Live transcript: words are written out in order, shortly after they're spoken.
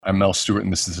I'm Mel Stewart,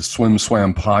 and this is the Swim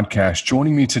Swam podcast.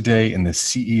 Joining me today in the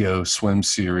CEO Swim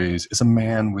series is a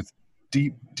man with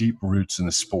deep, deep roots in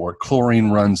the sport.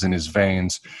 Chlorine runs in his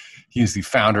veins. He is the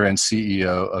founder and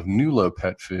CEO of NULO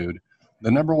Pet Food, the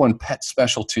number one pet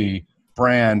specialty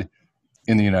brand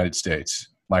in the United States.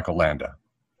 Michael Landa.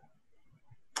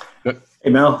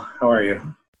 Hey, Mel. How are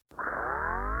you?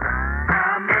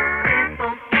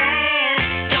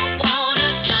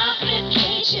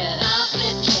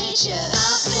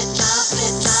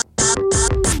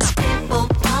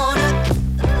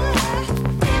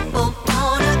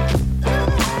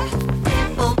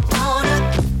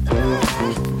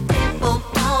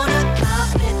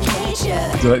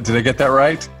 Did I get that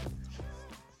right?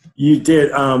 You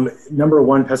did. Number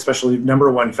one pet specialty,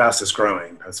 number one fastest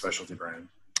growing pet specialty brand.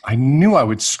 I knew I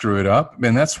would screw it up,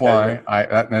 and that's why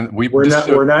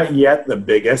we're not yet the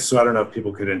biggest. So I don't know if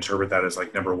people could interpret that as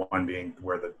like number one being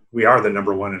we are the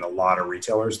number one in a lot of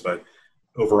retailers, but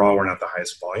overall we're not the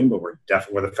highest volume, but we're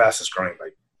the fastest growing by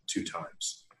 2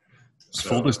 times.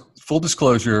 So, full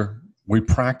disclosure. We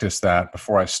practiced that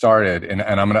before I started, and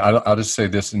I'll just say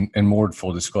this in more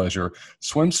full disclosure.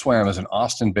 Swim Swam is an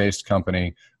Austin-based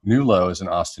company. NULO is an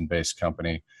Austin-based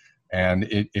company, and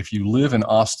if you live in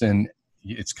Austin,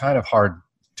 it's kind of hard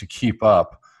to keep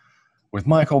up with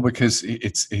Michael because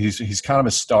he's kind of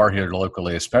a star here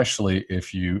locally, especially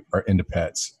if you are into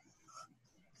pets.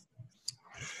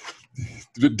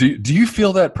 Do you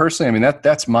feel that personally? I mean,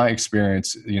 that's my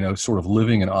experience, sort of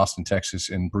living in Austin, Texas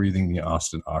and breathing the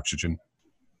Austin oxygen.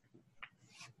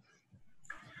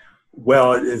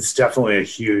 Well, it's definitely a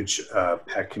huge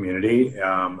pet community.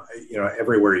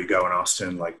 Everywhere you go in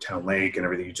Austin, like Town Lake and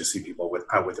everything, you just see people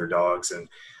out with their dogs. And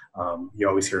you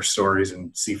always hear stories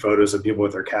and see photos of people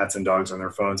with their cats and dogs on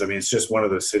their phones. I mean, it's just one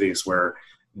of those cities where,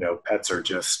 pets are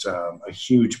just a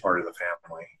huge part of the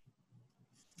family.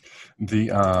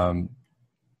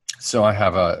 So I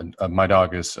have my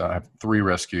dog I have 3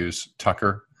 rescues,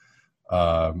 Tucker,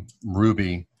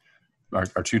 Ruby, our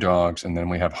 2 dogs, and then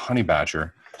we have Honey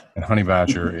Badger. And Honey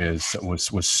Badger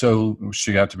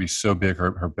she got to be so big,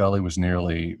 her belly was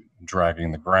nearly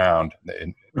dragging the ground.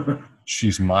 And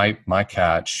she's my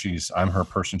cat. I'm her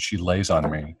person. She lays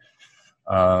on me.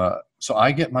 So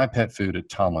I get my pet food at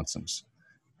Tomlinson's,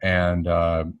 and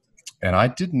I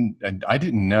didn't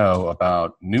know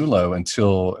about NULO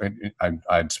until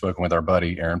I'd spoken with our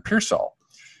buddy Aaron Pearsall,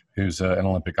 who's an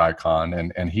Olympic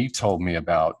icon, and he told me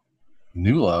about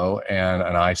NULO,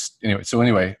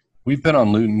 anyway, we've been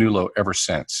on NULO ever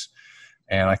since,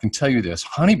 and I can tell you this: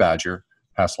 Honey Badger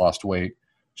has lost weight.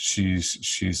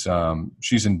 She's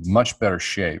in much better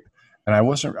shape, and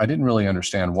I didn't really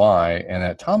understand why. And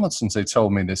at Tomlinson's, they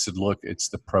told me, they said, "Look, it's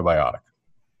the probiotic."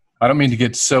 I don't mean to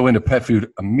get so into pet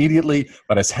food immediately,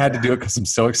 but I just had to do it because I'm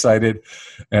so excited,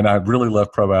 and I really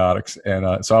love probiotics.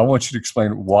 And so I want you to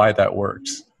explain why that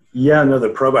works. Yeah, no, the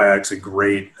probiotics are a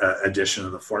great addition to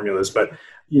the formulas, but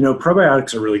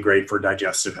probiotics are really great for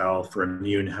digestive health, for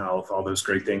immune health, all those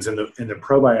great things. And the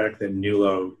probiotic that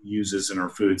NULO uses in our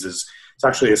foods it's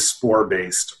actually a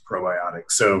spore-based probiotic.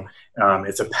 So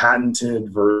it's a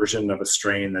patented version of a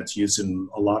strain that's used in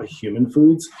a lot of human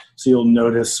foods. So you'll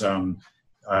notice a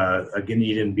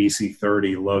Ganeden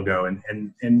BC30 logo.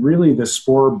 And really the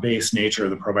spore-based nature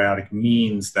of the probiotic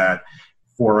means that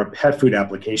for a pet food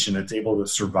application, it's able to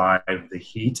survive the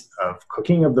heat of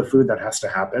cooking of the food that has to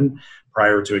happen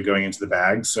prior to it going into the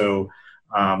bag. So,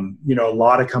 a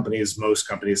lot of companies, most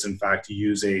companies, in fact,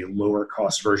 use a lower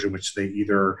cost version, which they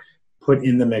either put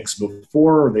in the mix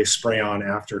before or they spray on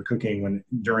after cooking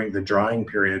during the drying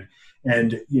period.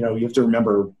 And, you have to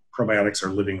remember probiotics are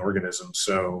living organisms,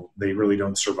 so they really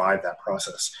don't survive that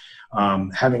process.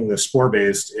 Having the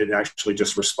spore-based, it actually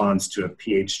just responds to a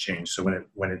pH change. So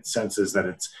when it senses that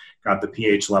it's got the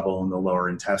pH level in the lower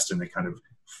intestine, it kind of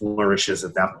flourishes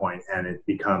at that point, and it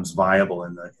becomes viable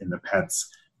in the pet's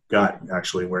gut,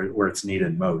 actually, where it's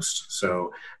needed most.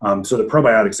 So the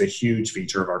probiotic is a huge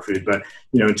feature of our food. But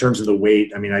in terms of the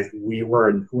weight, I mean,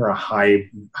 we're a high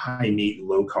meat,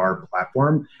 low carb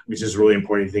platform, which is really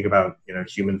important to think about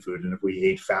human food. And if we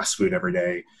ate fast food every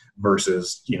day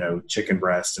versus chicken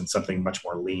breast and something much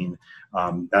more lean,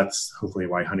 that's hopefully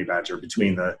why Honey Badger,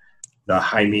 between the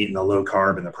high meat and the low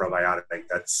carb and the probiotic,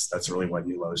 that's really what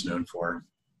NULO is known for.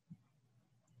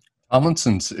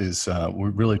 Tomlinson's is we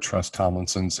really trust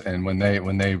Tomlinson's, and when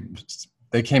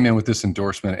they came in with this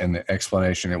endorsement and the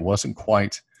explanation, it wasn't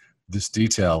quite this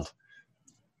detailed,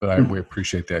 but we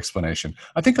appreciate the explanation.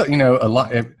 I think a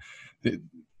lot.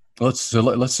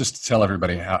 Let's just tell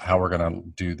everybody how we're going to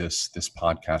do this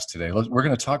podcast today. We're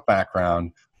going to talk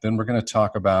background, then we're going to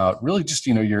talk about really just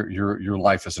your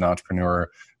life as an entrepreneur,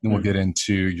 Then we'll get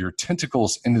into your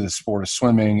tentacles into the sport of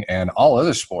swimming and all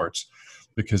other sports,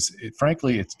 because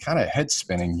frankly, it's kind of head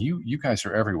spinning. You guys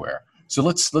are everywhere. So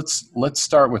let's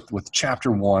start with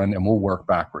chapter 1, and we'll work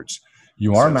backwards.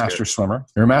 You are a master swimmer.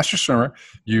 You're a master swimmer.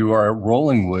 You are a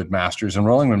Rollingwood Masters, and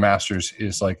Rollingwood Masters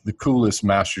is like the coolest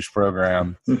Masters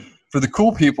program for the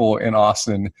cool people in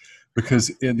Austin, because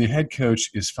the head coach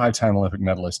is 5-time Olympic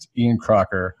medalist Ian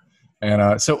Crocker.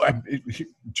 And so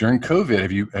during COVID,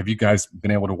 have you guys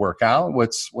been able to work out?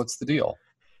 What's the deal?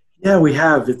 Yeah, we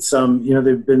have. It's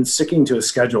they've been sticking to a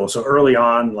schedule. So early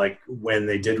on, like when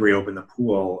they did reopen the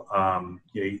pool,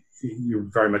 you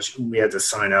very much, we had to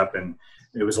sign up, and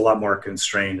it was a lot more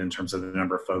constrained in terms of the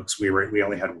number of folks. We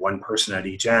only had one person at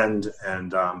each end,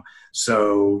 and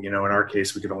so in our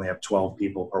case, we could only have 12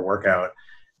 people per workout.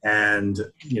 And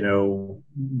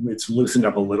it's loosened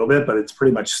up a little bit, but it's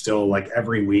pretty much still like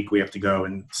every week we have to go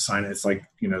and sign. It's like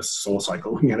Soul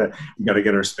Cycle. We gotta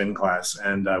get our spin class,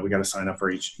 and we got to sign up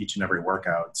for each and every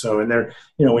workout. So, and there,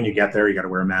 when you get there, you got to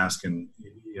wear a mask and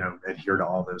adhere to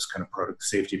all those kind of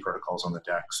safety protocols on the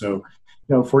deck. So,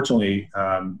 fortunately,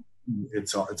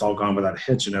 it's all gone without a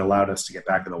hitch, and it allowed us to get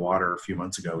back in the water a few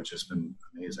months ago, which has been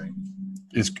amazing.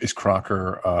 Is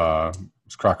Crocker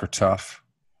tough?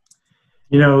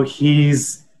 I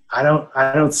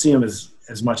don't see him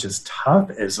as much as tough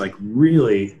as like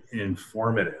really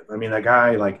informative. I mean, that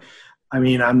guy,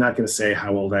 I'm not going to say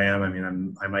how old I am. I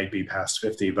mean, I might be past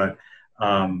 50, but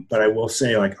I will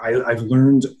say, like, I've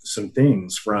learned some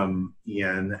things from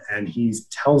Ian, and he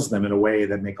tells them in a way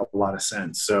that make a lot of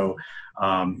sense. So,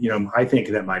 I think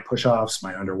that my push-offs,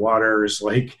 my underwaters,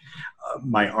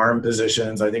 my arm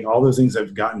positions, I think all those things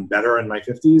have gotten better in my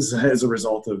 50s as a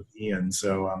result of Ian.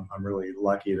 So I'm really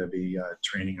lucky to be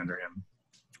training under him.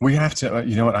 We have to,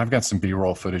 you know what? I've got some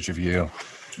B-roll footage of you.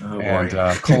 Oh, and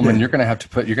Coleman, you're going to have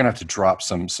to drop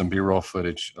some B-roll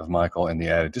footage of Michael in the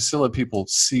edit, just to let people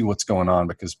see what's going on,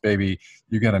 because baby,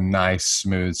 you got a nice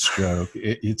smooth stroke.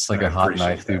 It's like a hot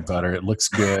knife through butter. It looks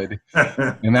good.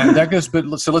 And that goes,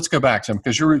 but so let's go back to him,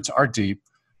 because your roots are deep.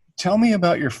 Tell me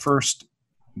about your first,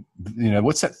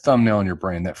 what's that thumbnail in your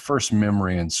brain, that first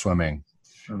memory in swimming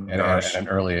at an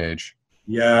early age?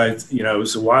 Yeah, it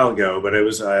was a while ago, but it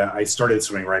was, I started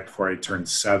swimming right before I turned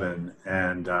 7.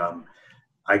 And,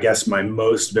 I guess my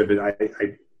most vivid,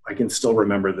 I can still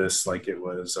remember this like it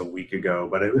was a week ago,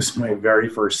 but it was my very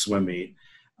first swim meet.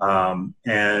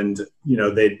 And,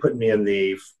 they'd put me in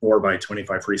the 4x25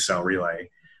 freestyle relay.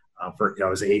 I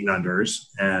was 8 and unders,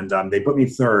 and they put me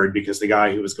third because the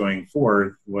guy who was going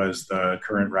fourth was the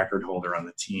current record holder on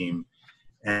the team.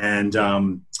 And,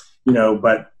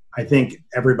 but I think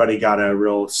everybody got a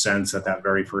real sense at that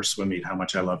very first swim meet how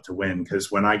much I love to win,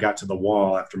 because when I got to the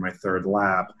wall after my third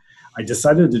lap, I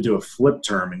decided to do a flip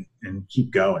turn and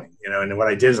keep going, and what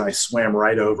I did is I swam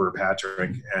right over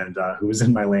Patrick, and who was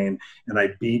in my lane, and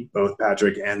I beat both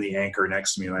Patrick and the anchor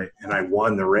next to me, and I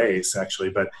won the race actually,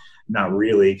 but not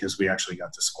really, because we actually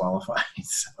got disqualified.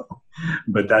 So,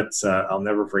 but that's I'll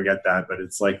never forget that. But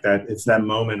it's like that. It's that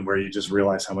moment where you just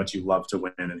realize how much you love to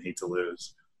win and hate to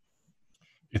lose.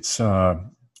 It's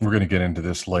we're going to get into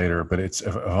this later, but it's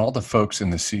of all the folks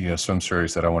in the CEO Swim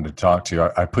Series that I wanted to talk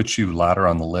to, I put you ladder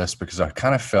on the list because I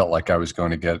kind of felt like I was going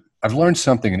to get. I've learned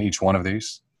something in each one of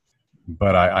these,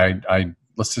 but I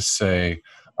let's just say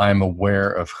I'm aware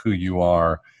of who you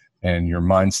are and your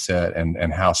mindset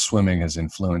and how swimming has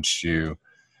influenced you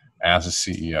as a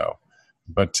CEO.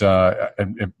 But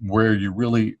where you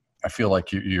really, I feel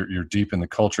like you're deep in the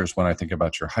culture is when I think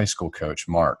about your high school coach,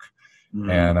 Mark.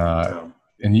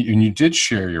 And you did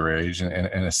share your age in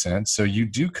a sense. So you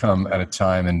do come at a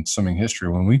time in swimming history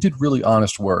when we did really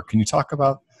honest work. Can you talk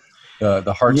about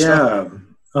the hard stuff?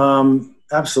 Yeah,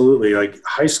 absolutely. Like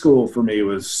high school for me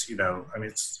was, it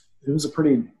was a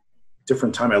pretty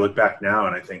different time. I look back now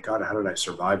and I think, God, how did I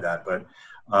survive that? But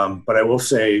I will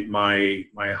say my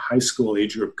high school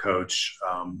age group coach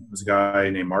was a guy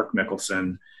named Mark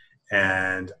Mickelson.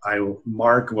 And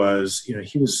Mark was,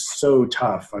 he was so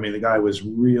tough. I mean, the guy was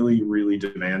really, really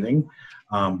demanding.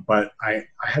 But I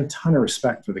had a ton of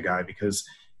respect for the guy because,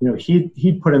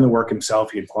 he'd put in the work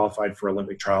himself. He had qualified for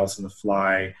Olympic trials in the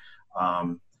fly.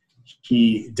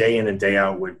 He day in and day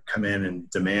out would come in and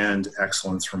demand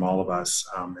excellence from all of us,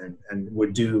 and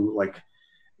would do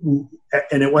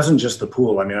and it wasn't just the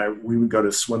pool. I mean, we would go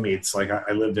to swim meets. Like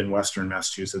I lived in Western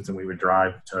Massachusetts, and we would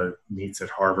drive to meets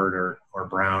at Harvard or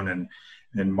Brown,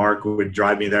 and Mark would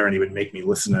drive me there, and he would make me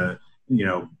listen to,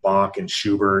 Bach and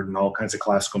Schubert and all kinds of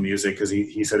classical music, because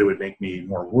he said it would make me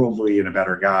more worldly and a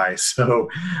better guy. So,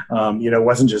 it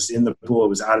wasn't just in the pool; it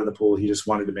was out of the pool. He just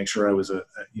wanted to make sure I was a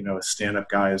stand-up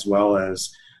guy as well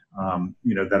as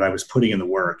that I was putting in the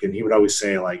work. And he would always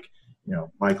say, like,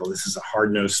 Michael, this is a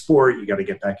hard-nosed sport. You got to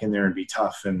get back in there and be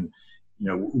tough. And,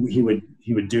 he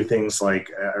would do things like,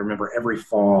 I remember every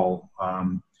fall,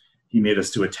 he made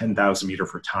us do a 10,000 meter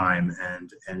for time.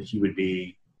 And he would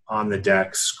be on the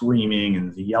deck screaming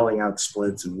and yelling out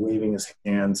splits and waving his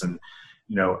hands. And,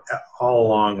 all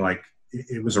along, like,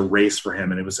 it was a race for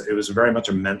him. And it was very much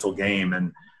a mental game.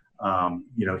 And,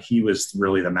 he was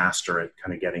really the master at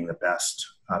kind of getting the best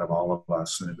out of all of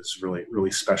us. And it was really,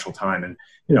 really special time. And,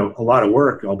 a lot of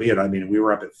work, albeit, I mean, we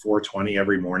were up at 4:20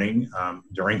 every morning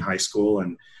during high school,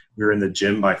 and we were in the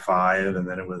gym by 5, and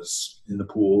then it was in the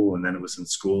pool, and then it was in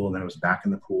school, and then it was back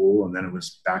in the pool, and then it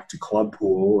was back to club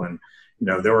pool. And,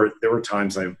 there were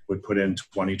times I would put in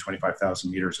 25,000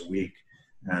 meters a week.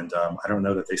 And I don't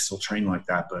know that they still train like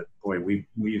that, but boy, we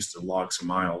used to log some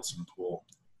miles in the pool.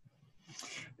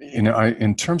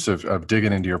 In terms of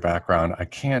digging into your background,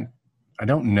 I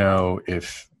don't know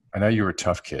if, I know you were a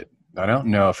tough kid. I don't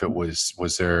know if it was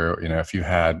there, if you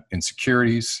had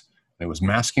insecurities and it was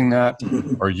masking that,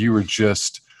 or you were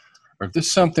just, or if this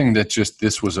something that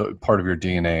this was a part of your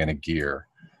DNA and a gear,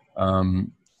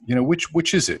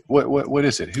 which is it? What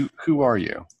is it? Who are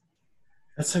you?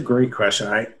 That's a great question.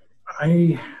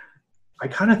 I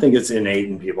kind of think it's innate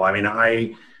in people. I mean,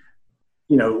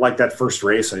 like that first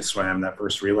race I swam, that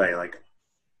first relay, like,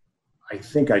 I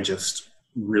think I just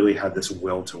really had this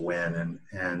will to win.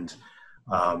 And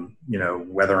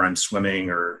whether I'm swimming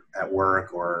or at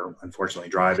work or unfortunately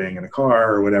driving in a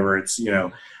car or whatever, it's,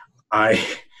 I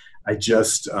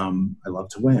love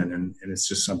to win. And it's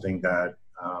just something that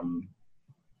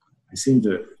I seem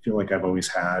to feel like I've always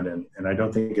had. And I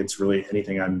don't think it's really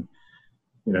anything I'm,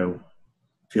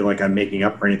 feel like I'm making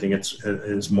up for anything. It's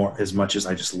as much as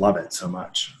I just love it so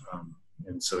much.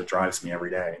 And so it drives me every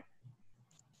day.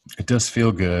 It does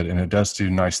feel good, and it does do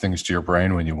nice things to your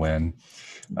brain when you win.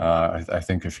 I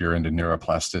think if you're into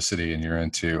neuroplasticity and you're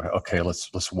into, okay,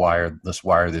 let's wire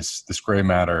this gray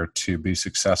matter to be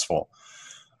successful.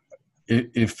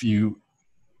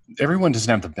 Everyone doesn't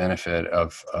have the benefit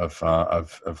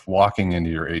of walking into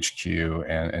your HQ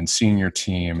and seeing your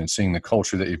team and seeing the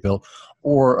culture that you built,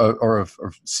 or of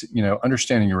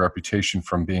understanding your reputation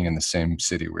from being in the same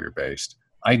city where you're based.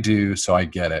 I do, so I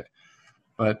get it.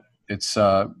 But it's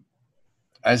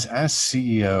as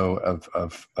CEO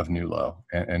of NULO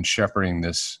and shepherding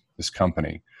this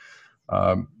company,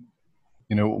 how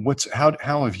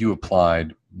have you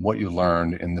applied what you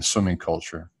learned in the swimming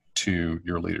culture to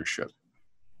your leadership?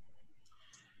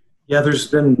 Yeah, there've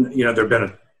been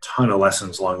a ton of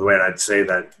lessons along the way, and I'd say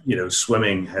that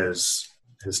swimming has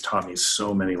taught me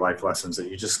so many life lessons that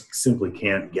you just simply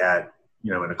can't get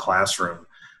in a classroom.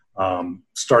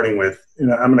 Starting with, I'm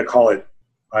going to call it,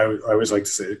 I always like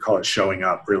to call it showing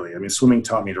up, really. I mean, swimming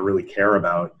taught me to really care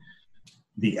about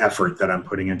the effort that I'm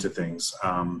putting into things.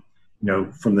 From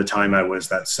the time I was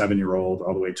that 7-year-old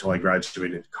all the way till I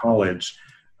graduated college,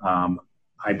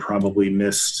 I probably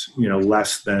missed,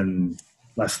 less than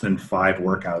 5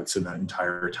 workouts in that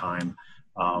entire time.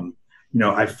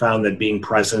 I found that being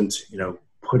present,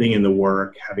 putting in the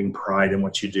work, having pride in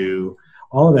what you do,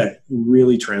 all of that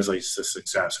really translates to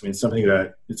success. I mean,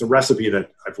 it's a recipe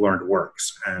that I've learned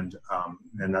works. And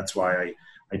that's why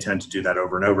I tend to do that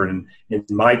over and over. And in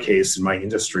my case, in my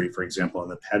industry, for example, in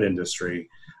the pet industry,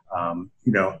 I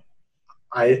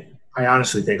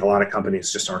honestly think a lot of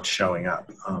companies just aren't showing up.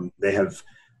 They have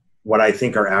what I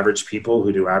think are average people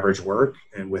who do average work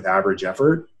and with average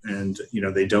effort. And,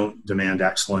 they don't demand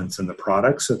excellence in the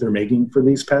products that they're making for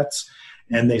these pets.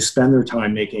 And they spend their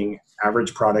time making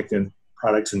average products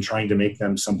and trying to make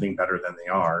them something better than they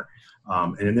are.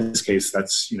 And in this case,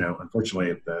 that's,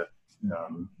 unfortunately,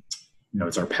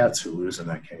 it's our pets who lose in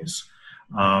that case.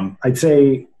 I'd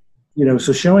say,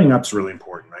 so showing up's really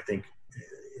important. I think,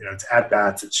 it's at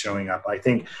bats, it's showing up. I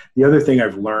think the other thing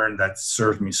I've learned that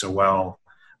served me so well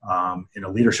in a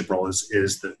leadership role is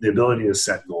the ability to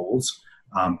set goals,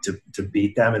 to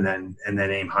beat them and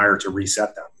then aim higher to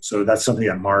reset them. So that's something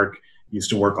that Mark used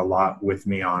to work a lot with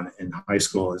me on in high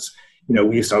school is,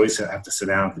 we used to always have to sit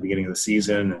down at the beginning of the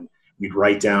season and we'd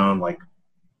write down like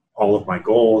all of my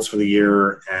goals for the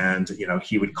year. And,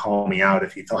 he would call me out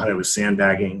if he thought I was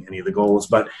sandbagging any of the goals.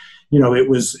 But, it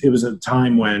was a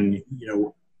time when,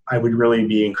 I would really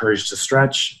be encouraged to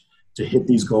stretch, to hit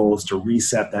these goals, to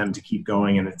reset them, to keep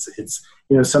going. And it's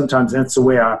sometimes that's the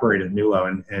way I operate at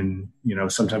NULO. And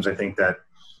sometimes I think that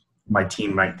my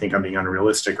team might think I'm being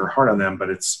unrealistic or hard on them, but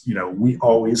we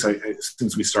always,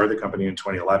 since we started the company in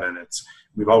 2011,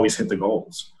 we've always hit the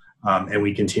goals. And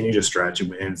we continue to stretch.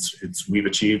 And we've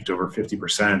achieved over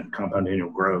 50% compound annual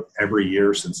growth every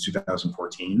year since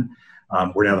 2014.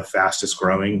 We're now the fastest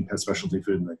growing pet specialty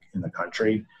food in the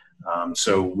country.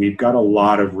 So we've got a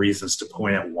lot of reasons to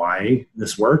point out why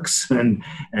this works, and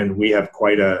we have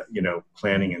quite a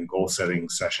planning and goal setting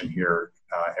session here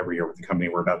every year with the company.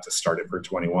 We're about to start it for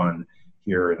 21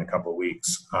 here in a couple of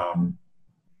weeks. Along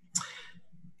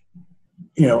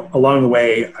the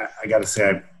way, I got to say,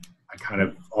 I kind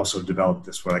of also developed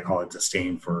this, what I call a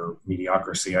disdain for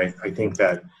mediocrity. I think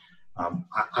that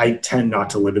I tend not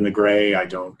to live in the gray. I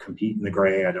don't compete in the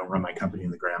gray. I don't run my company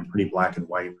in the gray. I'm pretty black and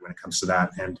white when it comes to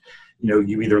that. And,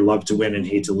 you either love to win and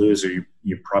hate to lose, or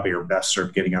you probably are best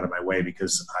served getting out of my way,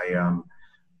 because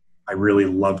I really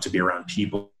love to be around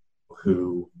people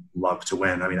who love to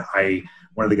win. I mean,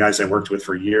 one of the guys I worked with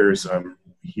for years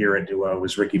here at NULO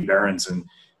was Ricky Behrens, and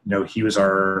he was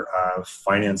our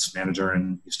finance manager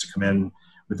and used to come in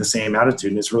with the same attitude.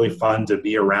 And it's really fun to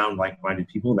be around like-minded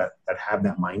people that have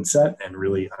that mindset and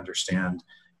really understand,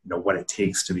 what it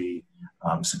takes to be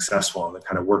successful, and the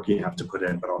kind of work you have to put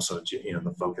in, but also,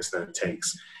 the focus that it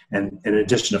takes. And in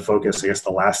addition to focus, I guess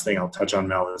the last thing I'll touch on,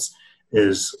 Mel, is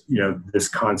this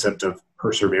concept of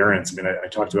perseverance. I mean, I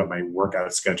talked about my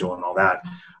workout schedule and all that.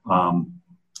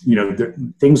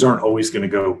 Things aren't always going to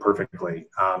go perfectly.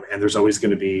 And there's always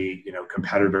going to be,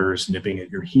 competitors nipping at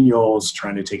your heels,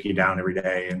 trying to take you down every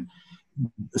day. And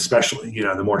especially,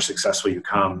 the more successful you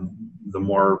come, the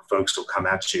more folks will come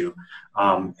at you.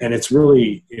 And it's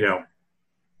really,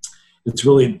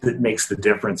 that makes the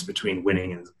difference between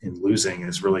winning and losing,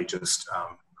 is really just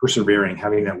persevering,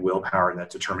 having that willpower and that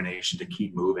determination to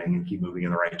keep moving in the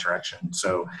right direction.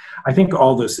 So I think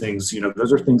all those things,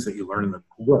 those are things that you learn in the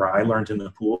pool, or I learned in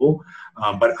the pool.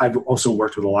 But I've also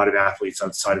worked with a lot of athletes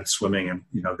outside of swimming, and,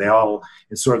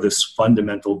 it's sort of this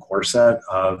fundamental core set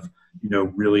of,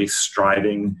 really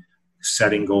striving,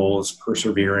 setting goals,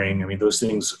 persevering. I mean, those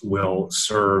things will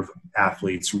serve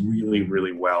athletes really,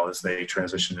 really well as they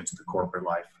transition into the corporate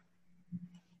life.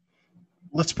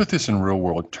 Let's put this in real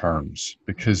world terms,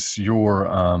 because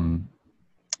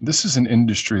this is an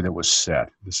industry that was set.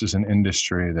 This is an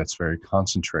industry that's very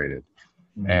concentrated,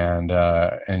 and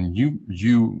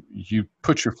you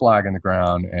put your flag in the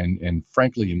ground, and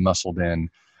frankly, you muscled in.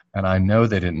 And I know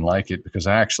they didn't like it, because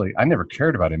I never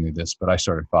cared about any of this, but I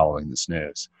started following this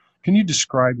news. Can you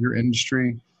describe your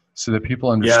industry so that people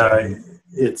understand?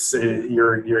 Yeah,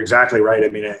 you're exactly right. I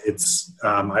mean,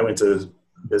 I went to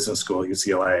business school at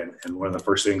UCLA, and one of the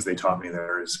first things they taught me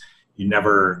there is you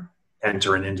never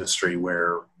enter an industry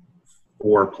where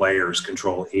 4 players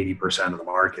control 80% of the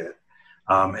market.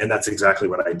 And that's exactly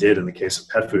what I did in the case of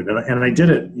pet food. And I did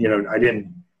it, I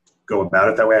didn't go about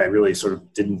it that way. I really sort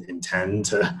of didn't intend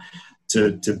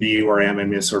to be where I am. I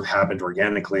mean, it sort of happened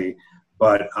organically.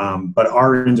 But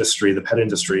our industry, the pet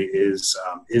industry, is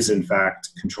in fact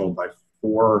controlled by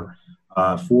 4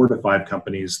 to 5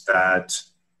 companies that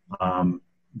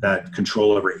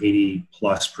control over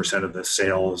 80+% of the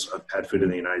sales of pet food in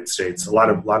the United States. A lot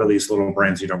of these little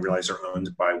brands you don't realize are owned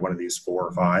by one of these 4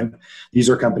 or 5. These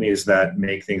are companies that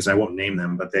make things, I won't name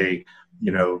them, but they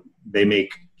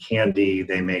make candy,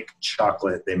 they make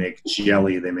chocolate, they make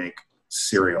jelly, they make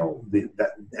cereal,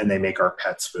 and they make our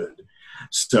pets food.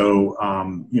 So,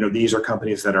 these are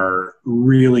companies that are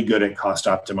really good at cost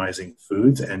optimizing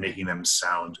foods and making them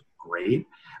sound great.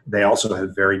 They also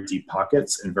have very deep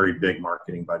pockets and very big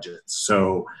marketing budgets.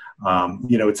 So,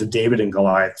 it's a David and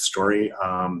Goliath story.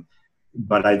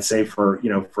 But I'd say for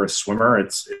a swimmer,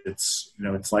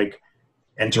 it's like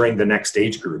entering the next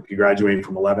age group. You graduate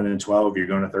from 11 and 12, you're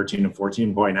going to 13 and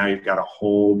 14. Boy, now you've got a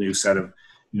whole new set of,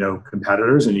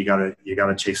 competitors, and you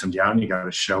gotta chase them down. You got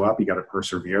to show up, you got to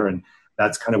persevere. And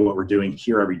that's kind of what we're doing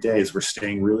here every day, is we're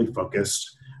staying really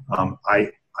focused.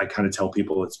 I kind of tell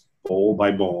people it's bowl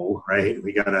by bowl, right?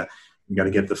 We gotta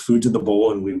get the food to the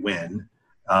bowl, and we win.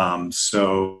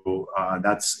 So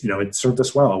that's, it served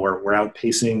us well. We're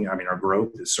outpacing, I mean, our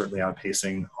growth is certainly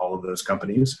outpacing all of those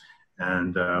companies,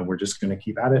 and we're just going to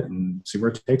keep at it and see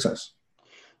where it takes us.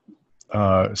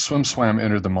 Swim Swam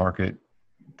entered the market.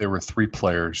 There were 3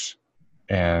 players,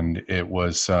 and it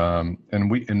was, and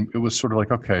it was sort of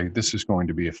like, okay, this is going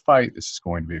to be a fight. This is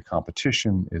going to be a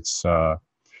competition. It's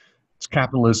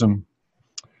capitalism.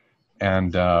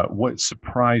 And what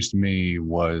surprised me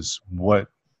was what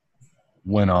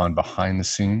went on behind the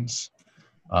scenes.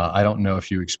 I don't know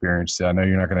if you experienced that. I know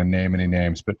you're not going to name any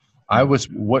names, but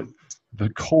the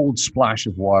cold splash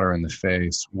of water in the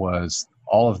face was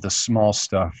all of the small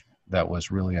stuff that was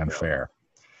really unfair.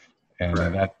 And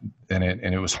right.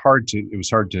 It was hard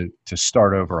to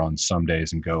start over on some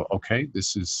days and go, okay,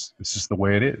 this is the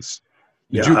way it is.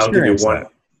 Did Yeah, you I'll give you experience one,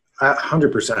 that?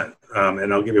 100%.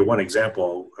 And I'll give you one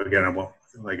example. Again,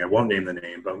 I won't name the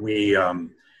name, but we,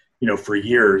 for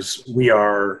years we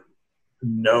are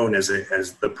known as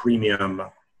the premium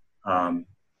um,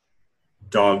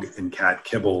 dog and cat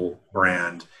kibble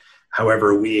brand.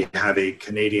 However, we have a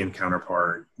Canadian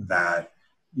counterpart that,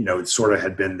 it sort of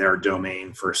had been their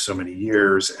domain for so many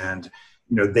years. And,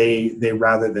 they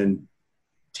rather than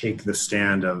take the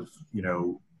stand of,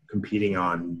 competing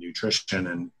on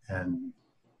nutrition and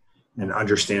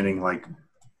understanding like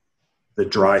the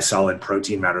dry solid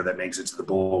protein matter that makes it to the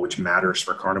bowl, which matters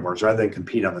for carnivores, rather than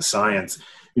compete on the science.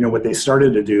 What they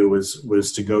started to do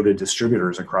was to go to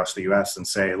distributors across the US and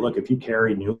say, look, if you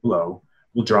carry NULO,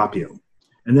 we'll drop you.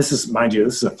 And this is, mind you,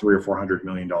 this is a $300 or $400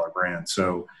 million brand.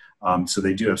 So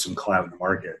they do have some clout in the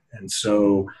market. And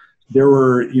so there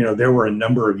were a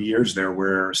number of years there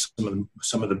where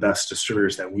some of the best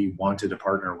distributors that we wanted to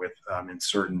partner with in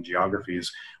certain geographies,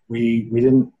 we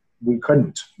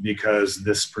couldn't, because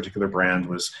this particular brand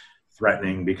was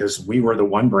threatening, because we were the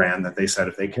one brand that they said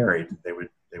if they carried, they would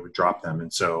drop them.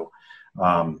 And so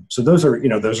those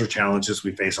are challenges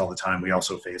we face all the time.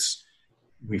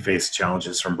 We face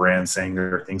challenges from brands saying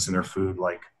there are things in their food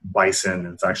like bison,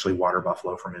 and it's actually water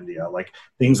buffalo from India, like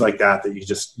things like that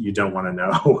you don't want to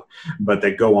know, but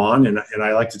that go on. And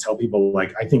I like to tell people,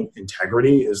 like, I think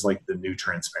integrity is like the new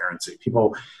transparency.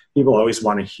 People always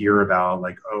want to hear about,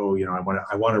 like, oh,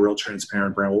 I want a real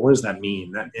transparent brand. Well, what does that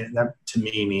mean? That to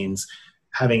me means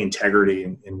having integrity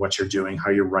in what you're doing, how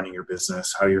you're running your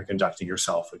business, how you're conducting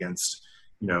yourself against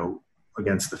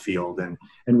the field, and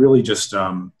really just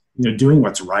doing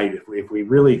what's right. If we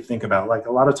really think about, like,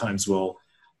 a lot of times we'll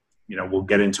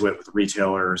get into it with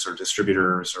retailers or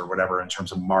distributors or whatever in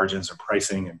terms of margins or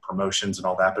pricing and promotions and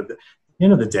all that. But at the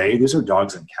end of the day, these are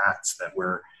dogs and cats that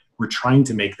we're trying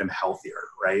to make them healthier,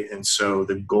 right? And so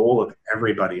the goal of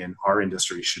everybody in our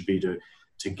industry should be to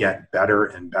get better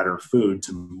and better food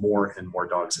to more and more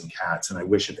dogs and cats. And I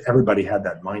wish if everybody had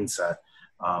that mindset,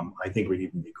 I think we'd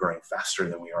even be growing faster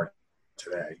than we are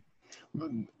today.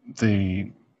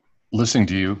 Listening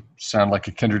to you sound like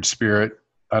a kindred spirit.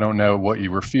 I don't know what you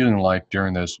were feeling like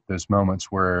during those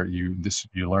moments where you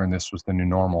learned this was the new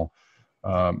normal.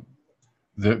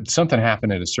 Something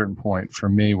happened at a certain point for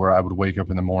me where I would wake up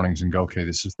in the mornings and go, okay,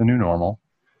 this is the new normal.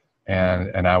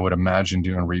 And I would imagine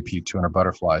doing repeat 200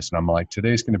 butterflies. And I'm like,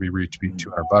 today's going to be repeat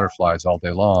 200 butterflies all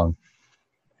day long.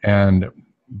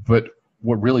 But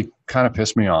what really kind of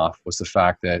pissed me off was the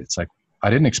fact that it's like, I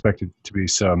didn't expect it to be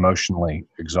so emotionally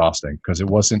exhausting, because it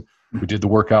wasn't. We did the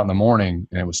workout in the morning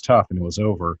and it was tough and it was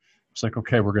over. It's like,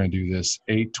 okay, we're going to do this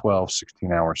 8, 12,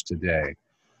 16 hours today.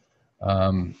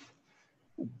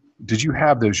 Did you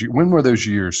have those? When were those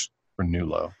years for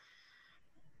NULO?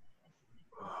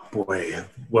 Boy,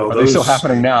 well, are they still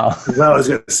happening now? Well, I was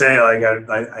going to say, like,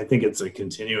 I think it's a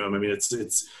continuum. I mean, it's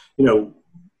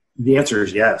the answer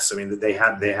is yes. I mean, they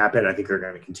happen. I think they're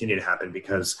going to continue to happen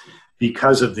because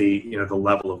of the the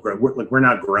level of growth. We're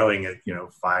not growing at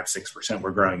 5-6%.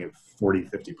 We're growing at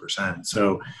 40-50%.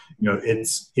 So it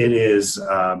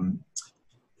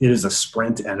is a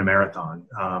sprint and a marathon.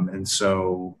 And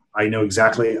so I know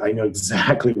exactly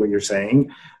what you're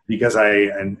saying, because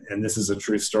and this is a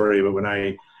true story. But when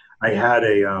I had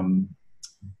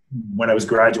when I was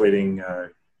graduating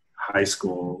high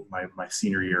school, my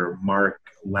senior year, Mark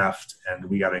left, and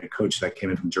we got a coach that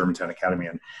came in from Germantown Academy,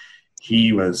 and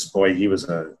he was talking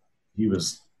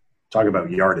about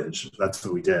yardage. That's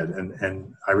what we did.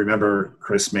 And I remember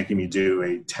Chris making me do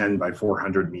a 10 by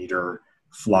 400 meter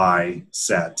fly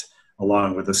set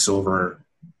along with a silver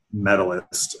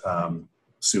medalist,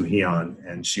 Sue Heon,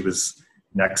 and she was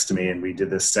next to me, and we did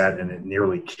this set, and it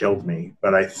nearly killed me.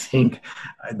 But I think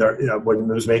what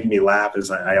was making me laugh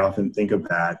is I often think of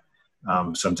that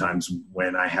sometimes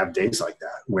when I have days like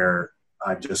that, where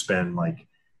I've just been like,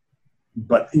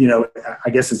 but I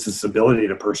guess it's this ability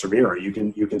to persevere. You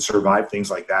can survive things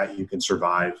like that. You can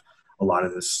survive a lot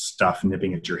of this stuff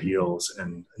nipping at your heels,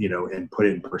 and put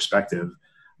it in perspective.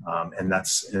 And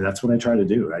that's what I try to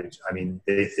do. I mean,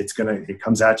 it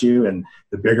comes at you, and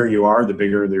the bigger you are, the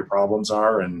bigger your problems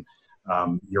are, and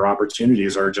your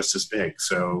opportunities are just as big.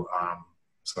 So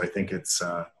I think it's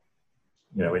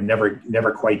it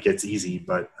never quite gets easy,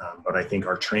 but I think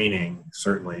our training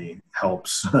certainly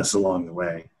helps us along the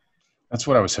way. That's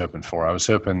what I was hoping for. I was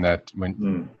hoping that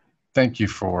thank you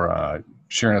for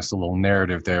sharing us a little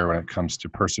narrative there when it comes to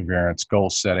perseverance, goal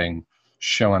setting,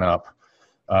 showing up,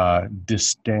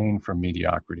 disdain for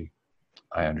mediocrity.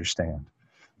 I understand.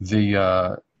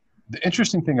 The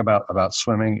interesting thing about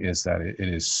swimming is that it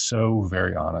is so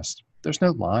very honest. There's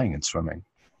no lying in swimming.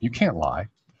 You can't lie.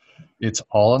 It's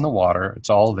all in the water. It's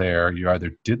all there. You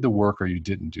either did the work or you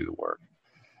didn't do the work.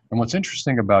 And what's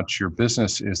interesting about your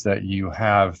business is that you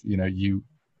have, you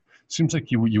seems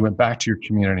like you went back to your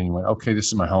community and you went, okay, this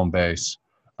is my home base.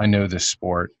 I know this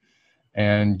sport.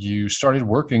 And you started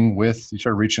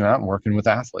reaching out and working with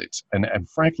athletes. And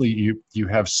frankly, you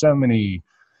have so many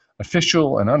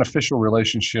official and unofficial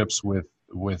relationships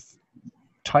with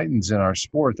titans in our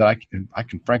sport that I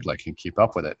can keep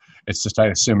up with it. It's just, I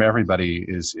assume everybody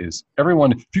is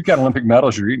everyone, if you've got Olympic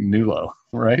medals, you're eating NULO,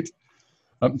 right?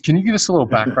 Can you give us a little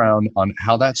background on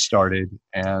how that started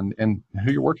and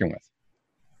who you're working with?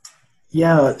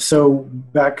 Yeah, so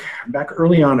back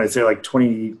early on, I'd say like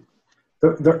the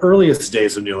earliest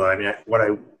days of NULO. I mean,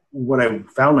 what I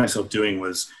found myself doing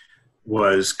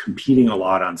was competing a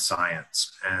lot on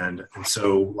science, and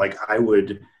so like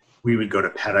we would go to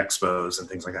pet expos and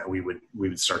things like that. We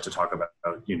would start to talk about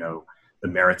the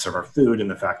merits of our food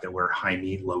and the fact that we're high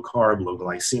meat, low carb, low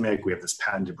glycemic. We have this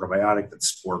patented probiotic that's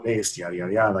spore based, yada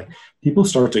yada yada. Like people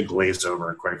start to glaze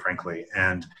over, quite frankly,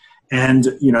 and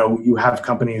you have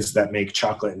companies that make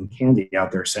chocolate and candy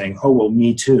out there saying, oh, well,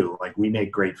 me too. Like we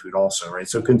make great food also, right?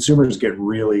 So consumers get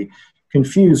really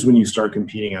confused when you start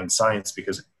competing on science,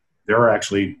 because there are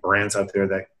actually brands out there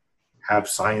that have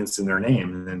science in their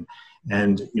name.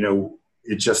 And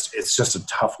it's just a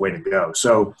tough way to go.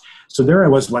 So there I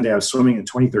was one day, I was swimming in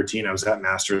 2013. I was at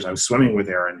Masters. I was swimming with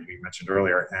Aaron, who you mentioned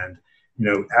earlier. And,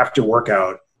 after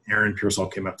workout, Aaron Pearsall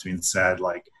came up to me and said,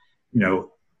 like,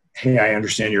 hey, I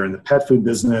understand you're in the pet food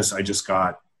business. I just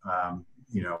got,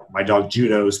 my dog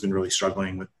Judo has been really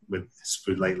struggling with his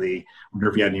food lately. I wonder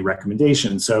if you had any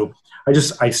recommendations. So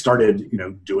I started,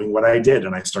 doing what I did.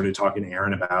 And I started talking to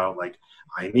Aaron about like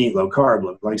high meat, low carb,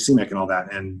 low glycemic and all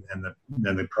that. And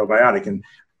the probiotic and,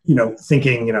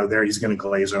 thinking, there he's going to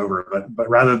glaze over. But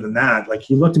rather than that, like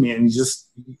he looked at me and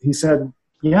he said,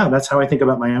 yeah, that's how I think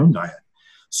about my own diet.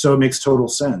 So it makes total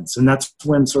sense. And that's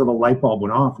when sort of a light bulb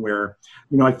went off where,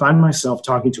 I find myself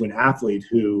talking to an athlete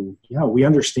who, we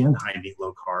understand high meat,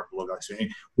 low carb, low glycemic.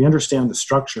 We understand the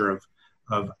structure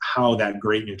of how that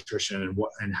great nutrition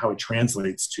and how it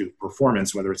translates to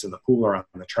performance, whether it's in the pool or on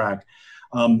the track.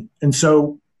 And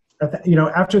so,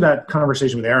 after that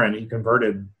conversation with Aaron, he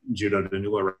converted Judo to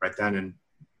NULO right then. And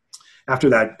after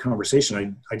that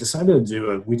conversation, I decided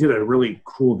to we did a really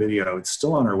cool video. It's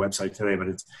still on our website today, but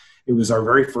it was our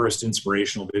very first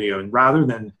inspirational video. And rather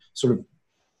than sort of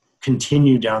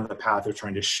continue down the path of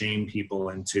trying to shame people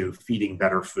into feeding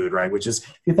better food, right? Which is,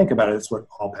 if you think about it, it's what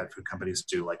all pet food companies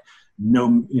do. Like,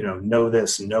 know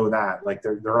this, know that. Like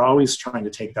they're always trying to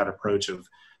take that approach of,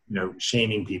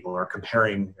 shaming people or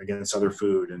comparing against other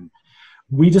food. And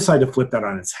we decided to flip that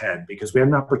on its head because we had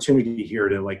an opportunity here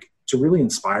to really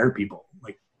inspire people,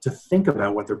 like to think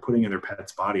about what they're putting in their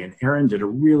pet's body. And Aaron did a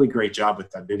really great job with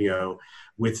that video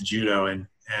with Judo. And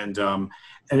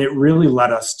it really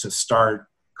led us to start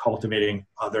cultivating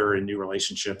other and new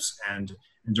relationships and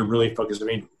to really focus. I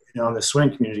mean, on the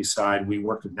swimming community side, we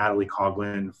worked with Natalie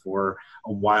Coughlin for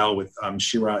a while with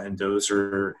Shira and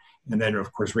Dozer. And then,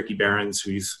 of course, Ricky Behrens,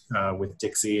 who's with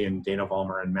Dixie, and Dana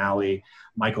Vollmer and Mally,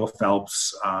 Michael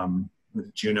Phelps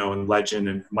with Juno and Legend.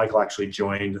 And Michael actually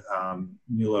joined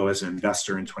NULO as an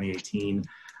investor in 2018.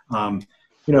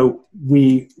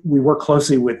 We work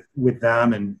closely with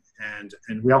them, and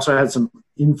we also had some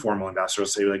informal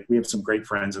investors. Say, like, we have some great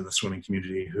friends in the swimming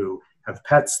community who have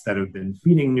pets that have been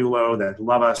feeding NULO that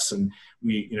love us, and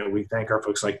we thank our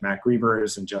folks like Matt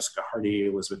Grievers and Jessica Hardy,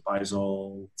 Elizabeth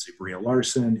Beisel, Bria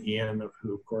Larson, Ian,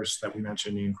 who of course that we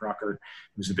mentioned, Ian Crocker,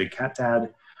 who's a big cat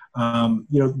dad.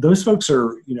 Those folks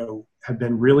are have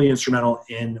been really instrumental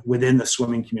within the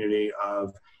swimming community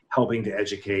of helping to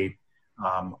educate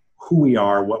who we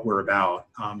are, what we're about.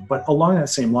 But along that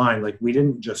same line, like, we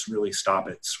didn't just really stop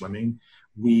at swimming.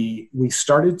 We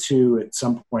started to, at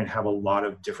some point, have a lot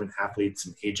of different athletes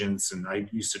and agents. And I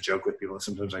used to joke with people,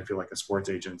 sometimes I feel like a sports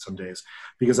agent some days,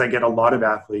 because I get a lot of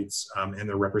athletes and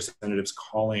their representatives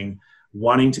calling,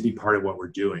 wanting to be part of what we're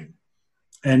doing.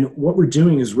 And what we're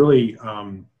doing is really,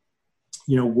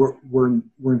 we're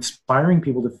inspiring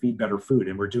people to feed better food,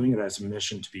 and we're doing it as a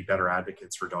mission to be better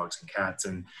advocates for dogs and cats.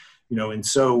 And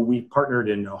so we partnered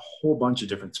in a whole bunch of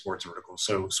different sports verticals.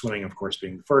 So swimming, of course,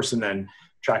 being the first, and then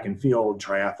track and field,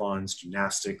 triathlons,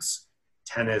 gymnastics,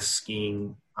 tennis,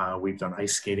 skiing. We've done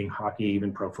ice skating, hockey,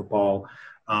 even pro football.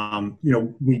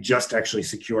 We just actually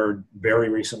secured very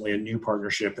recently a new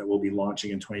partnership that we'll be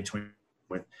launching in 2020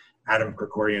 with Adam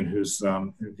Krikorian, who's,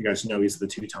 if you guys know, he's the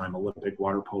two-time Olympic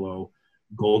water polo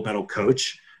gold medal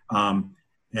coach.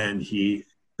 And he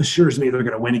assures me they're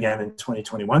going to win again in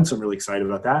 2021. So I'm really excited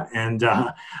about that. And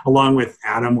along with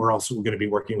Adam, we're also going to be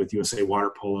working with USA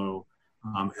Water Polo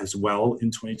as well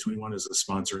in 2021 as a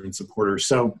sponsor and supporter.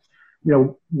 So,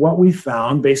 what we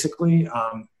found basically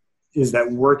is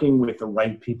that working with the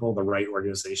right people, the right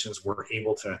organizations, we're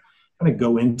able to kind of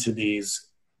go into these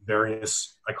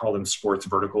various, I call them sports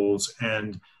verticals,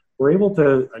 and we're able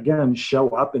to, again, show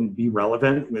up and be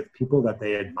relevant with people that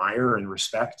they admire and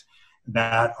respect,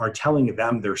 that are telling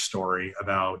them their story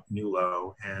about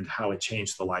NULO and how it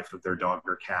changed the life of their dog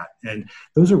or cat. And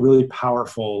those are really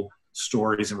powerful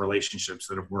stories and relationships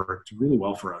that have worked really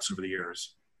well for us over the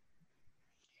years.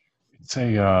 It's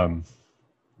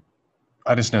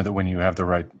I just know that when you have the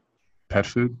right pet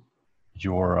food,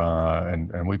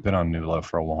 and we've been on NULO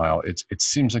for a while, it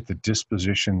seems like the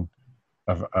disposition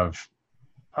of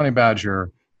honey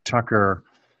badger, Tucker,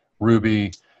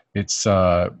 Ruby,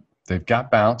 they've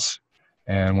got bounce,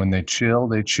 and when they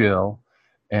chill,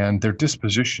 and their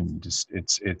disposition,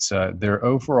 their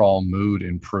overall mood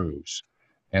improves.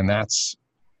 And that's,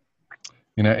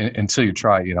 until you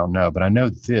try it, you don't know. But I know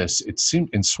it seems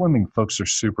in swimming, folks are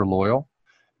super loyal.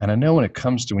 And I know when it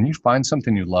comes to, when you find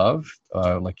something you love,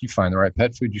 like you find the right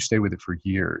pet food, you stay with it for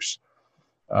years.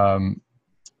 How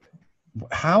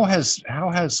has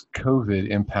COVID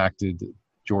impacted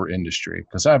your industry?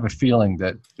 Because I have a feeling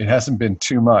that it hasn't been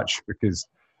too much, because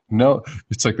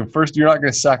it's like you're not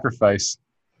going to sacrifice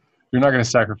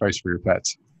for your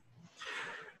pets.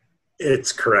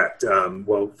 It's correct.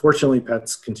 Well, fortunately,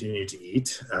 pets continue to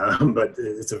eat, but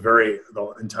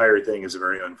the entire thing is a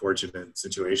very unfortunate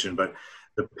situation. But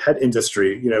the pet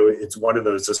industry, it's one of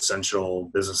those essential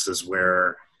businesses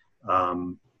where,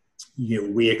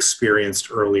 we experienced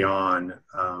early on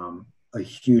a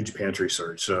huge pantry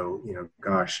surge. So,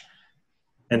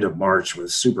 end of March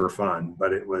was super fun,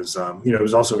 but it was, it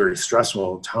was also a very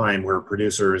stressful time where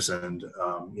producers and,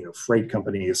 freight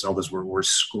companies and all this were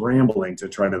scrambling to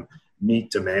try to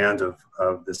meet demand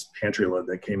of this pantry load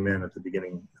that came in at the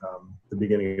beginning of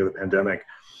the pandemic.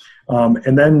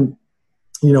 And then,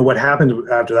 what happened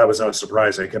after that was not a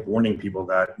surprise. I kept warning people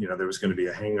that, there was going to be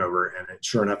a hangover, and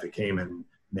sure enough, it came in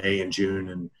May and June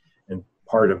and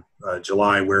part of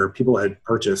July, where people had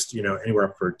purchased, anywhere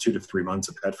up for 2 to 3 months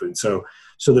of pet food. So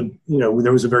there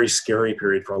was a very scary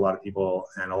period for a lot of people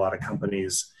and a lot of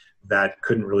companies that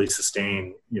couldn't really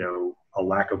sustain, a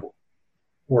lack of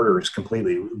orders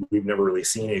completely. We've never really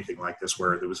seen anything like this,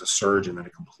 where there was a surge and then a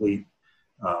complete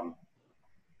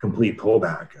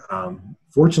pullback.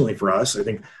 Fortunately for us, I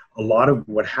think a lot of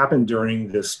what happened during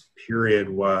this period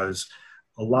was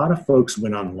a lot of folks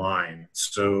went online.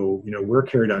 So, we're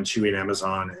carried on Chewy and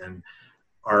Amazon, and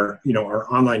our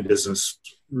online business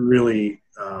really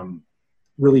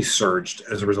surged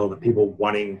as a result of people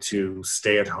wanting to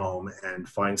stay at home and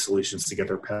find solutions to get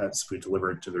their pets food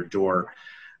delivered to their door.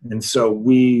 And so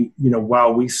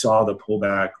while we saw the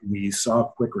pullback, we saw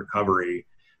quick recovery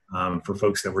for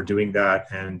folks that were doing that,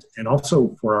 and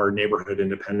also for our neighborhood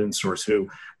independent stores who,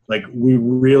 we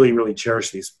really, really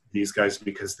cherish these guys,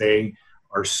 because they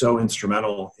are so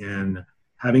instrumental in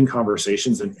having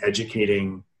conversations and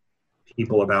educating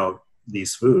people about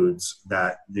these foods,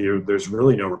 that there's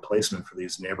really no replacement for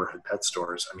these neighborhood pet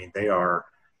stores. I mean, they are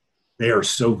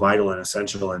so vital and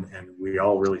essential, and we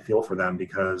all really feel for them,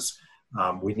 because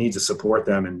we need to support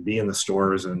them and be in the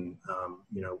stores. And,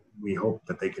 we hope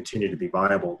that they continue to be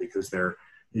viable, because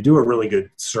they do a really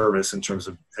good service in terms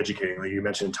of educating. Like you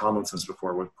mentioned Tomlinson's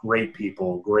before, with great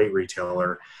people, great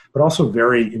retailer, but also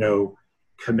very,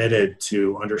 committed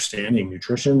to understanding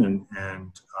nutrition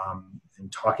and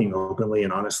talking openly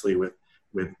and honestly with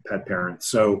pet parents.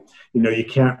 So, you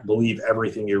can't believe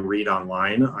everything you read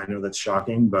online. I know that's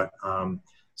shocking, but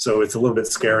so it's a little bit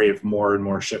scary if more and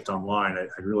more shift online. I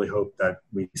really hope that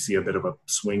we see a bit of a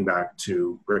swing back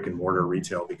to brick and mortar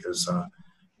retail, because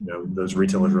those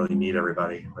retailers really need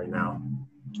everybody right now.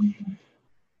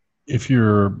 If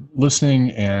you're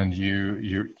listening and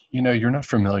you're not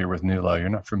familiar with NULO, you're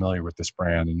not familiar with this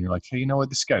brand, and you're like, hey,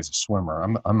 this guy's a swimmer,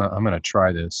 I'm going to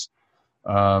try this.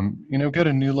 Go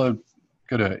to NULO,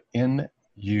 go to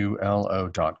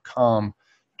NULO.com,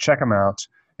 check them out.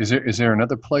 Is there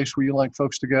another place where you like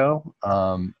folks to go?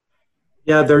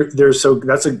 Yeah, so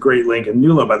that's a great link. And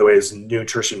NULO, by the way, is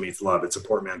nutrition meets love. It's a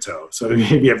portmanteau. So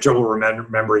if you have trouble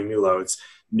remembering NULO, it's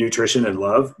nutrition and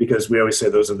love, because we always say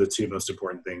those are the two most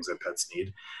important things that pets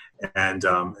need. And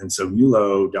so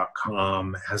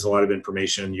NULO.com has a lot of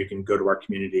information. You can go to our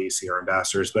community, see our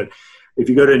ambassadors. But if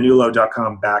you go to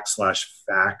NULO.com/facts,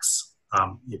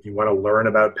 if you want to learn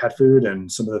about pet food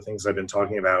and some of the things I've been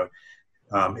talking about,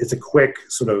 it's a quick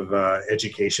sort of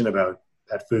education about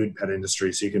pet food, pet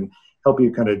industry. So you can help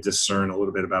you kind of discern a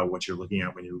little bit about what you're looking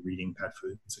at when you're reading pet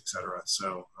foods, et cetera.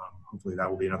 So hopefully that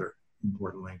will be another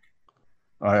important link.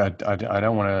 I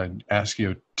don't want to ask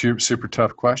you a super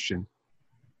tough question,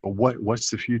 but what's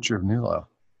the future of NULO?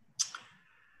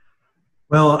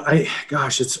 Well, I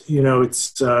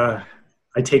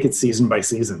take it season by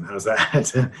season. How's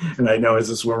that? And I know as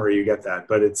a swimmer you get that,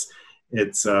 but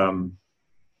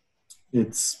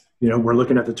we're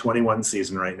looking at the 21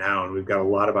 season right now, and we've got a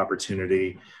lot of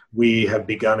opportunity. We have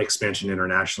begun expansion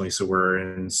internationally, so we're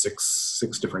in six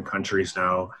different countries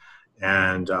now,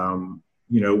 and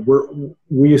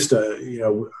we used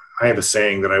to, I have a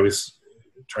saying that I was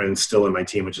trying to instill in my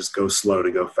team, which is go slow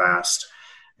to go fast.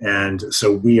 And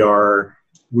so we are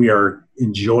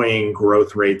enjoying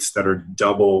growth rates that are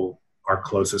double our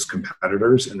closest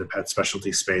competitors in the pet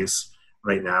specialty space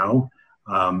right now.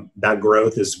 That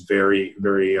growth is very,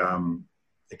 very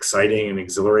exciting and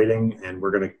exhilarating, and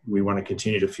we want to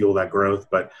continue to fuel that growth,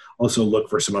 but also look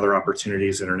for some other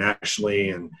opportunities internationally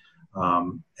and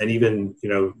even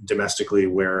domestically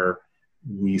where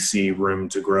we see room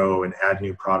to grow and add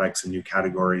new products and new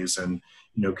categories, and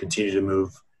continue to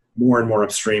move more and more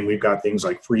upstream. We've got things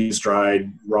like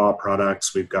freeze-dried raw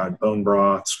products. We've got bone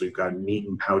broths. We've got meat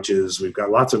in pouches. We've got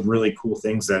lots of really cool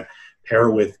things that pair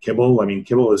with kibble. I mean,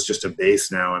 kibble is just a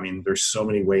base now. I mean, there's so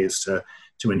many ways to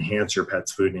enhance your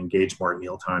pet's food and engage more at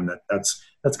mealtime. That's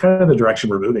kind of the direction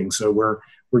we're moving. So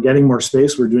we're getting more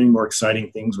space. We're doing more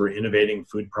exciting things. We're innovating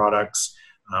food products.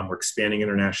 We're expanding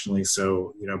internationally.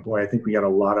 So, I think we got a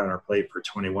lot on our plate for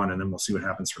 21, and then we'll see what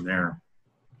happens from there.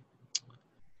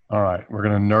 All right. We're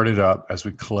going to nerd it up as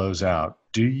we close out.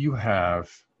 Do you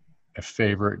have a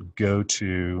favorite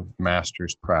go-to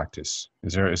master's practice?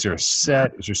 Is there a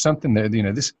set? Is there something that,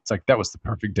 it's like, that was the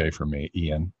perfect day for me,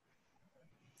 Ian?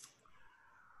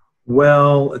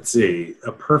 Well, let's see.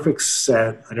 A perfect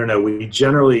set. I don't know. We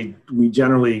generally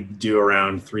do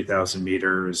around 3,000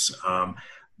 meters.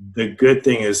 The good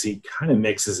thing is he kind of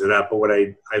mixes it up. But what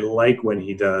I like when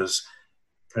he does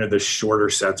kind of the shorter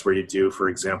sets where you do, for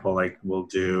example, like we'll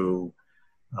do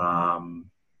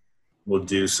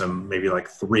some maybe like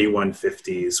 3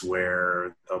 150s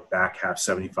where the back half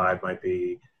 75 might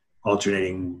be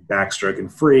alternating backstroke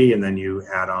and free, and then you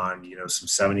add on some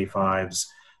 75s.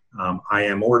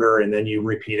 IM order, and then you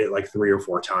repeat it like 3 or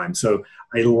 4 times. So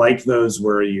I like those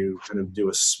where you kind of do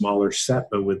a smaller set,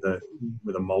 but with a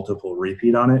multiple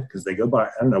repeat on it, because they go by,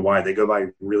 I don't know why, they go by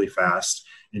really fast,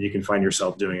 and you can find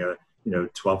yourself doing a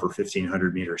 12 or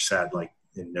 1,500 meter set like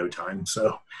in no time.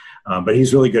 So, but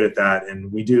he's really good at that. And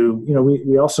we do,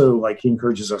 we also, like, he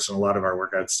encourages us in a lot of our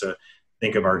workouts to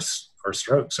think of our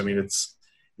strokes. I mean, it's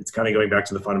kind of going back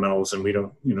to the fundamentals, and we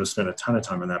don't, spend a ton of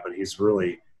time on that, but he's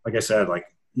really, like I said, like,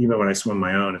 even when I swim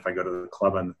my own, if I go to the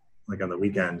club on the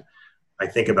weekend, I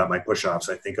think about my push-ups.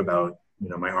 I think about,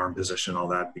 my arm position, all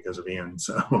that, because of Ian.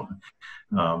 So,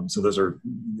 so those are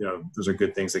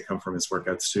good things that come from his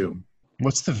workouts too.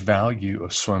 What's the value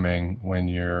of swimming when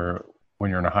you're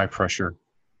in a high pressure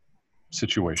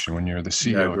situation, when you're the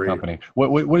CEO of a company?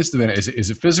 What is the vanity? Is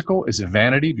it physical? Is it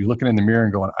vanity? Do you looking in the mirror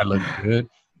and going, I look good?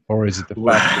 Or is it the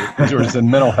fact that, or is it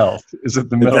mental health? Is it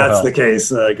the mental health? If that's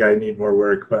the case, I need more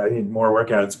work, but I need more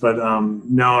workouts. But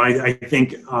no, I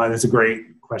think that's a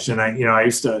great question. I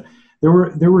used to, there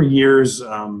were years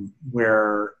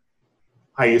where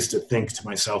I used to think to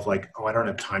myself, like, oh, I don't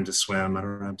have time to swim. I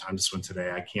don't have time to swim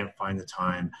today. I can't find the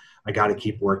time. I got to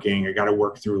keep working. I got to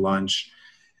work through lunch.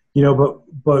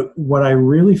 But what I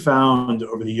really found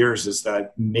over the years is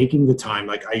that making the time,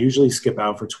 like I usually skip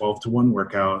out for 12 to 1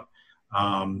 workout.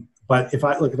 But if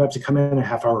I have to come in a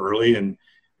half hour early and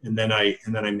then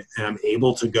I'm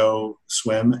able to go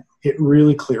swim, it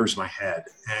really clears my head.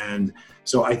 And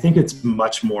so I think it's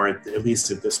much more, at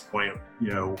least at this point,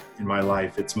 in my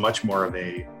life, it's much more of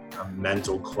a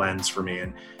mental cleanse for me.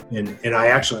 And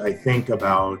I think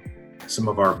about some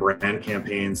of our brand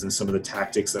campaigns and some of the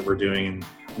tactics that we're doing, and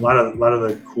a lot of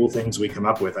the cool things we come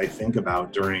up with, I think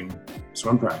about during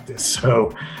swim practice.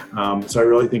 So I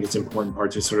really think it's an important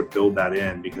part to sort of build that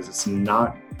in, because it's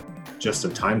not just a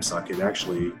time suck. It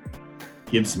actually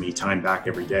gives me time back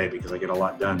every day, because I get a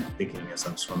lot done thinking as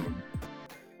I'm swimming.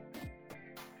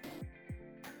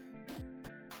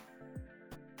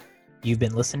 You've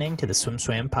been listening to the Swim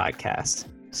Swam podcast.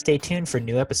 Stay tuned for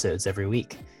new episodes every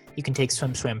week. You can take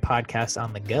Swim Swam podcast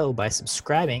on the go by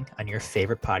subscribing on your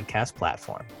favorite podcast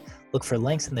platform. Look for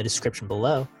links in the description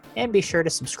below, and be sure to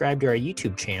subscribe to our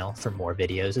YouTube channel for more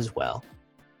videos as well.